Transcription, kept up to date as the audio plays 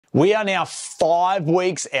We are now 5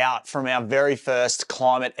 weeks out from our very first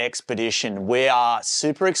climate expedition. We are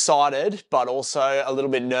super excited, but also a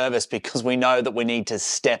little bit nervous because we know that we need to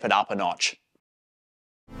step it up a notch.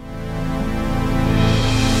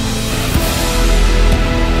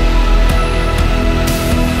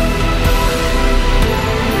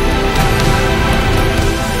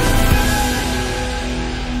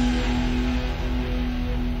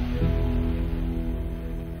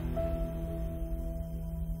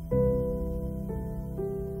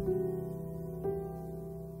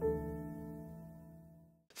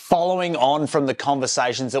 Following on from the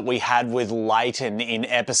conversations that we had with Leighton in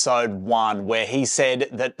episode 1, where he said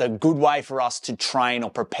that the good way for us to train or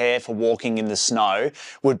prepare for walking in the snow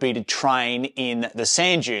would be to train in the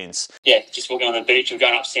sand dunes. Yeah, just walking on the beach and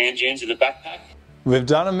going up sand dunes with a backpack. We've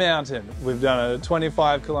done a mountain. We've done a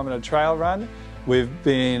 25-kilometre trail run. We've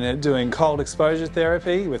been doing cold exposure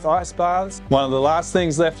therapy with ice baths. One of the last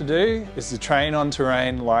things left to do is to train on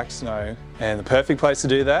terrain like snow. And the perfect place to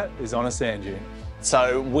do that is on a sand dune.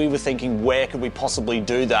 So we were thinking, where could we possibly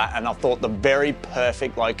do that? And I thought the very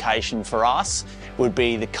perfect location for us would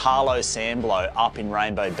be the Carlo Sandblow up in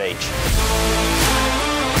Rainbow Beach.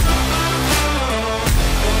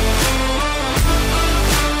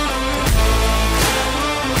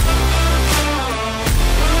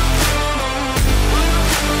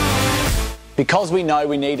 Because we know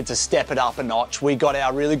we needed to step it up a notch, we got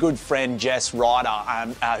our really good friend Jess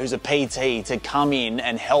Ryder, who's a PT, to come in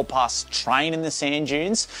and help us train in the sand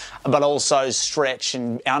dunes, but also stretch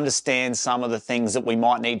and understand some of the things that we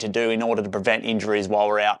might need to do in order to prevent injuries while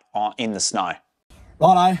we're out in the snow.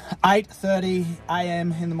 Righto, 8:30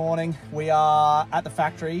 a.m. in the morning. We are at the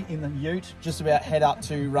factory in the ute, just about head up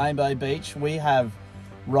to Rainbow Beach. We have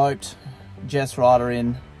roped Jess Ryder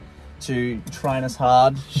in to train us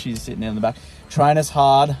hard. She's sitting in the back. Train us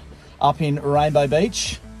hard up in Rainbow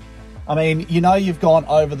Beach. I mean, you know you've gone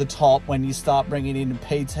over the top when you start bringing in a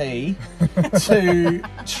PT to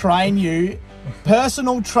train you,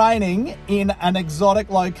 personal training in an exotic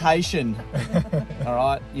location. All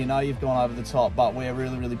right, you know you've gone over the top, but we're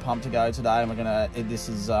really pumped to go today, and we're gonna. This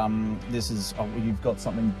is you've got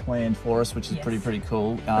something planned for us, which is pretty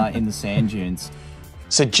cool in the sand dunes.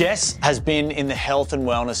 So Jess has been in the health and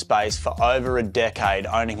wellness space for over a decade,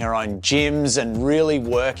 owning her own gyms and really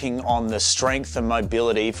working on the strength and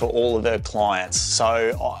mobility for all of her clients.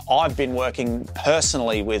 So I've been working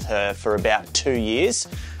personally with her for about 2 years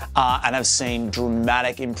and have seen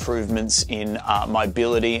dramatic improvements in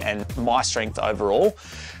mobility and my strength overall.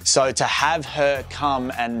 So to have her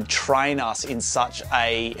come and train us in such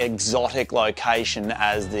a exotic location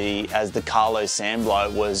as the Carlo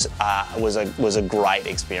Sandblow was a great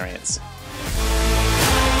experience.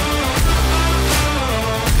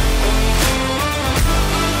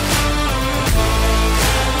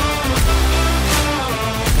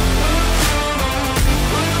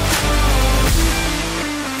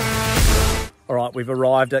 All right, we've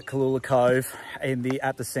arrived at Kalula Cove at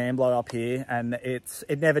the Sandblow up here, and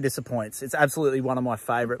it never disappoints. It's absolutely one of my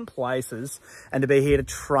favourite places, and to be here to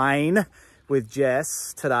train with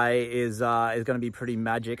Jess today is going to be pretty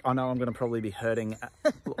magic. I know I'm going to probably be hurting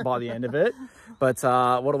by the end of it, but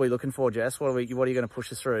what are we looking for, Jess? What are you going to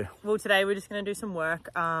push us through? Well, today we're just going to do some work.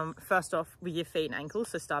 First off, with your feet and ankles,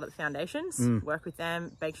 so start at the foundations, work with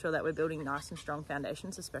them, make sure that we're building nice and strong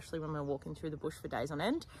foundations, especially when we're walking through the bush for days on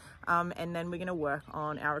end. And then we're going to work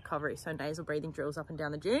on our recovery, so nasal breathing drills up and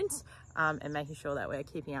down the dunes, and making sure that we're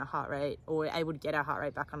keeping our heart rate, or we're able to get our heart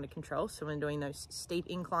rate back under control. So when doing those steep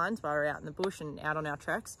inclines while we're out in the bush and out on our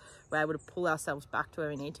treks, we're able to pull ourselves back to where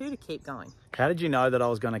we need to keep going. How did you know that I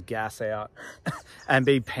was going to gas out and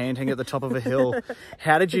be panting at the top of a hill?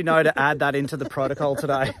 How did you know to add that into the protocol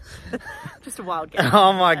today? Just a wild guess.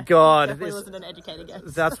 Oh my God. Definitely wasn't an educated guess.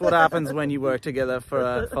 That's what happens when you work together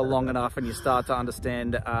for long enough and you start to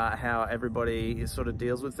understand how everybody sort of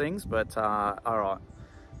deals with things. But all right,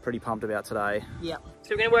 pretty pumped about today. Yeah. So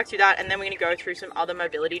we're going to work through that, and then we're going to go through some other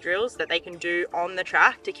mobility drills that they can do on the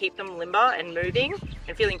track to keep them limber and moving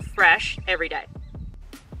and feeling fresh every day.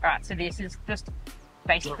 All right, so this is just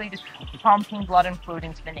basically just pumping blood and fluid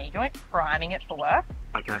into the knee joint, priming it for work.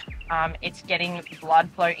 Okay. It's getting blood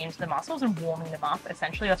flow into the muscles and warming them up.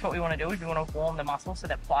 Essentially, that's what we want to do, is we want to warm the muscles so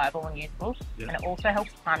they're pliable and useful. Yeah. And it also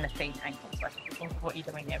helps prime the feet and ankles. Like, if you think of what you're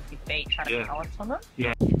doing there with your feet, trying to balance on them.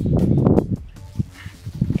 Yeah.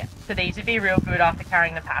 So these would be real good after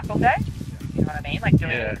carrying the pack all day. you know what I mean? Like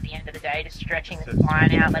doing it at the end of the day, just stretching the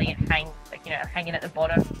spine out, letting it hang, like, you know, hanging at the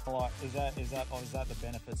bottom. Like, is that the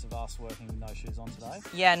benefits of us working with no shoes on today?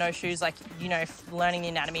 Yeah, no shoes, like, you know, learning the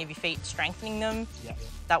anatomy of your feet, strengthening them. Yeah.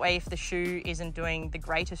 That way, if the shoe isn't doing the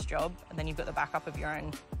greatest job, and then you've got the backup of your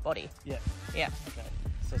own body. Yeah. Yeah. Okay.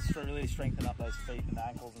 So it's really strengthen up those feet and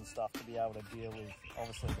ankles and stuff to be able to deal with,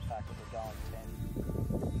 obviously, the fact that we're going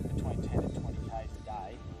between 10 and 20K a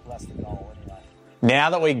day. Well, that's the goal anyway.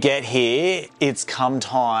 Now that we get here, it's come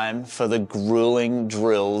time for the grueling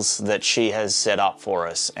drills that she has set up for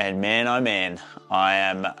us. And man, oh man, I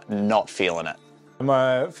am not feeling it.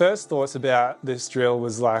 My first thoughts about this drill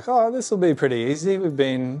was like, oh, this will be pretty easy. We've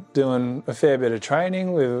been doing a fair bit of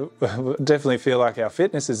training. We definitely feel like our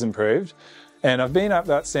fitness has improved. And I've been up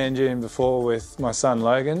that sand dune before with my son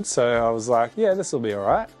Logan, so I was like, yeah, this will be all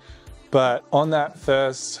right. But on that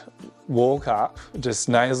first walk up, just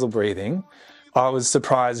nasal breathing, I was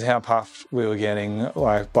surprised how puffed we were getting,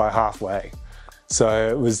 like, by halfway. So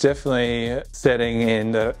it was definitely setting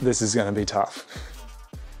in that this is going to be tough.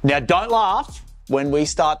 Now, don't laugh when we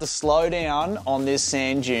start to slow down on this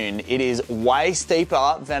sand dune. It is way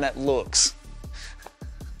steeper than it looks.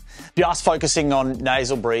 Just focusing on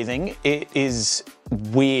nasal breathing, it is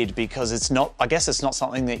weird because it's not, I guess it's not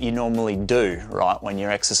something that you normally do, right, when you're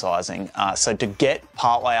exercising. So to get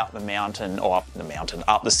partway up the mountain, or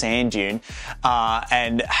up the sand dune,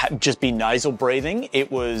 and just be nasal breathing, it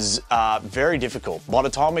was very difficult. By the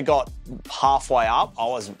time we got halfway up, I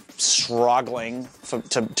was struggling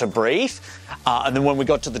to breathe. And then when we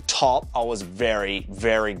got to the top, I was very,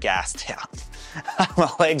 very gassed out. My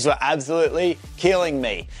legs were absolutely killing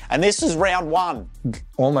me. And this was round one.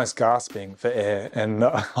 Almost gasping for air, and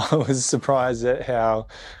I was surprised at how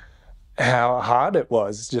hard it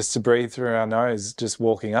was just to breathe through our nose just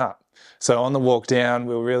walking up. So on the walk down,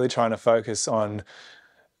 we were really trying to focus on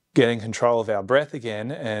getting control of our breath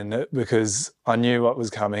again, and because I knew what was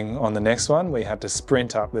coming on the next one, we had to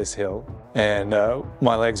sprint up this hill, and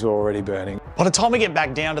my legs were already burning. By the time we get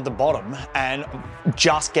back down to the bottom and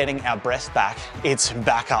just getting our breath back, it's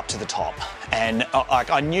back up to the top. And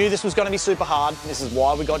I knew this was going to be super hard. This is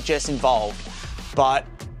why we got Jess involved. But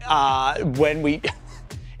when we...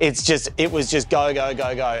 it was just go, go,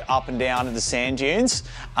 go, go, up and down in the sand dunes,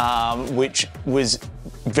 which was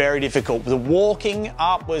very difficult. The walking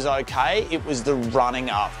up was okay, it was the running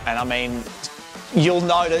up. And I mean,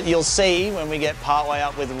 you'll see when we get partway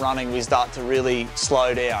up with running, we start to really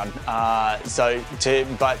slow down.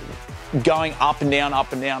 But going up and down,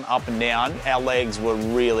 up and down, up and down, our legs were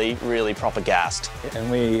really, really proper gassed.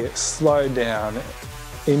 And we slowed down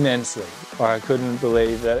immensely. I couldn't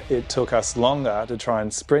believe that it took us longer to try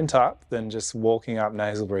and sprint up than just walking up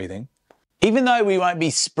nasal breathing. Even though we won't be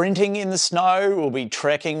sprinting in the snow, we'll be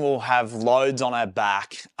trekking, we'll have loads on our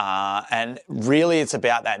back. And really it's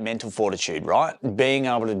about that mental fortitude, right? Being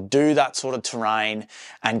able to do that sort of terrain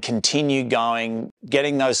and continue going,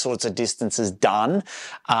 getting those sorts of distances done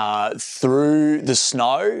through the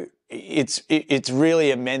snow. It's really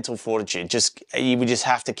a mental fortitude. You just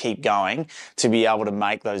have to keep going to be able to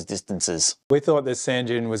make those distances. We thought this sand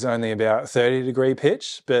dune was only about 30-degree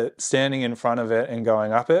pitch, but standing in front of it and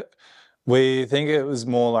going up it, we think it was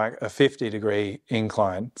more like a 50-degree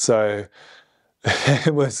incline. So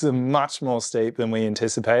it was much more steep than we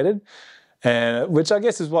anticipated, and which I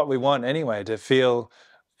guess is what we want anyway, to feel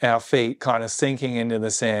our feet kind of sinking into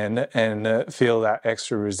the sand and feel that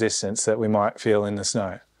extra resistance that we might feel in the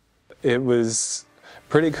snow. It was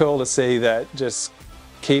pretty cool to see that just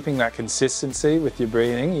keeping that consistency with your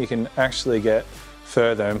breathing, you can actually get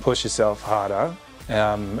further and push yourself harder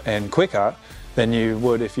and quicker than you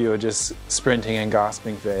would if you were just sprinting and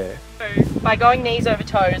gasping for air. So by going knees over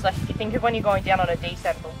toes, like if you think of when you're going down on a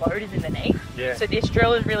descent, the load is in the knee. Yeah. So this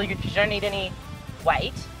drill is really good because you don't need any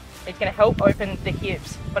weight. It's going to help open the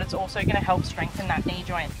hips, but it's also going to help strengthen that knee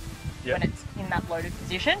joint when it's in that loaded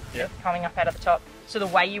position, coming up out of the top. So the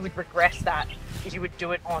way you would regress that is you would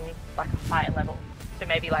do it on like a higher level. So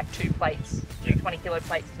maybe like 2 plates, 20-kilo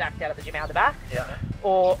plates stacked out of the gym out the back,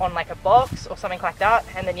 or on like a box or something like that.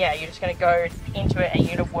 And then you're just going to go into it and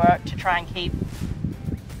you're going to work to try and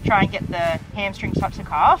get the hamstring touch the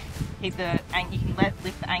calf. You can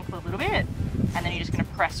lift the ankle a little bit, and then you're just going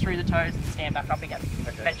to press through the toes and stand back up again.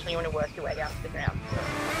 Okay. Eventually you want to work your way down to the ground.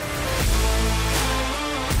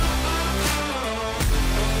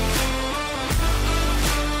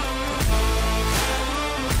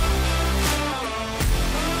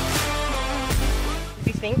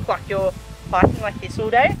 Think like you're hiking like this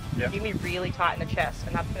all day, you're going to be really tight in the chest,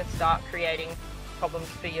 and that's going to start creating problems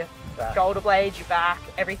for your shoulder blades, your back,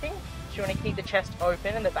 everything. you want to keep the chest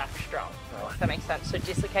open and the back strong. If that makes sense. So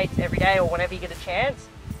dislocates every day or whenever you get a chance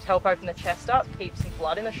to help open the chest up, keep some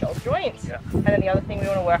blood in the shoulder joints. Yeah. And then the other thing we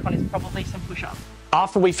want to work on is probably some push-ups.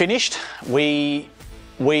 After we finished, we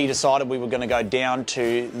decided we were going to go down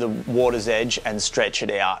to the water's edge and stretch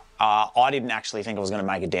it out. I didn't actually think I was going to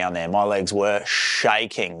make it down there. My legs were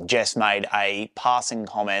shaking. Jess made a passing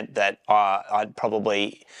comment that I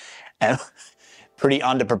probably am pretty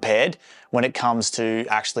underprepared when it comes to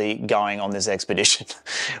actually going on this expedition,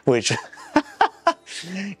 which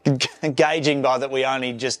gauging by that we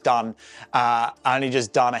only just done a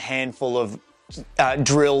handful of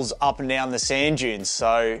drills up and down the sand dunes.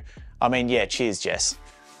 So, I mean, yeah, cheers, Jess.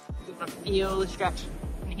 You want to feel the stretch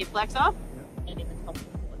in the hip flexor and in the top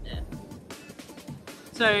of the foot there.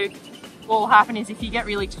 So what will happen is if you get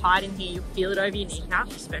really tight in here, you'll feel it over your kneecap,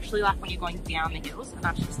 especially like when you're going down the hills, and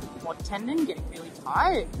that's just the quad tendon getting really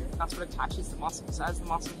tight. That's what attaches the muscle. So as the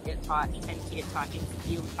muscles get tight, you tend to get tight, you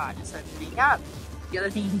feel tightness over the kneecap. The other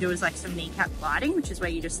thing you can do is like some kneecap gliding, which is where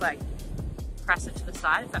you just like press it to the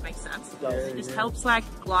side, if that makes sense. So it just helps like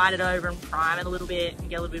glide it over and prime it a little bit and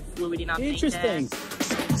get a little bit of fluid in underneath. Interesting.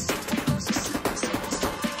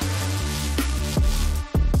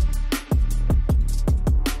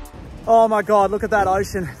 Oh my God, look at that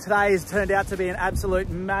ocean. Today has turned out to be an absolute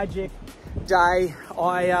magic day.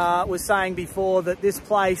 I was saying before that this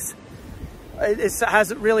place,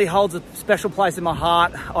 it really holds a special place in my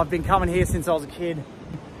heart. I've been coming here since I was a kid,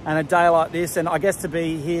 and a day like this, and I guess to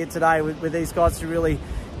be here today with these guys to really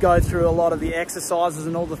go through a lot of the exercises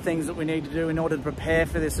and all the things that we need to do in order to prepare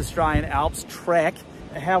for this Australian Alps trek.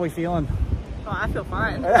 How are we feeling? Oh, I feel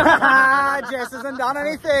fine. Jess hasn't done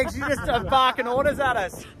anything. She's just barking orders at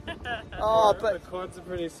us. Oh, but the quads are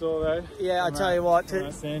pretty sore though. Yeah, I tell you what.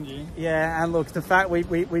 Sand dune. Yeah, and look, the fact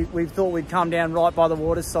we thought we'd come down right by the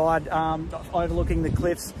waterside, overlooking the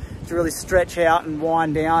cliffs to really stretch out and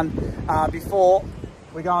wind down before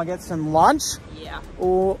we go and get some lunch. Yeah.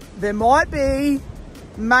 Or there might be,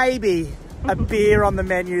 maybe, a beer on the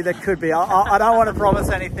menu. That could be. I don't want to promise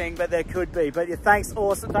anything, but there could be. But yeah, thanks. It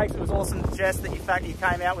was awesome, Jess, that you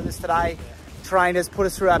came out with us today, trained us, put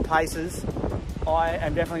us through our paces. I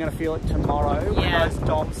am definitely going to feel it tomorrow when those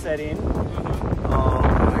DOMs set in. Oh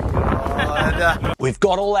my God. We've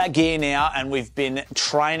got all our gear now and we've been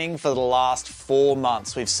training for the last 4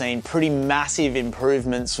 months. We've seen pretty massive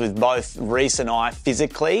improvements with both Reece and I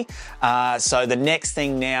physically. So the next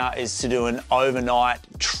thing now is to do an overnight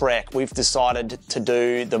trek. We've decided to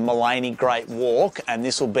do the Mullaney Great Walk, and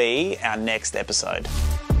this will be our next episode.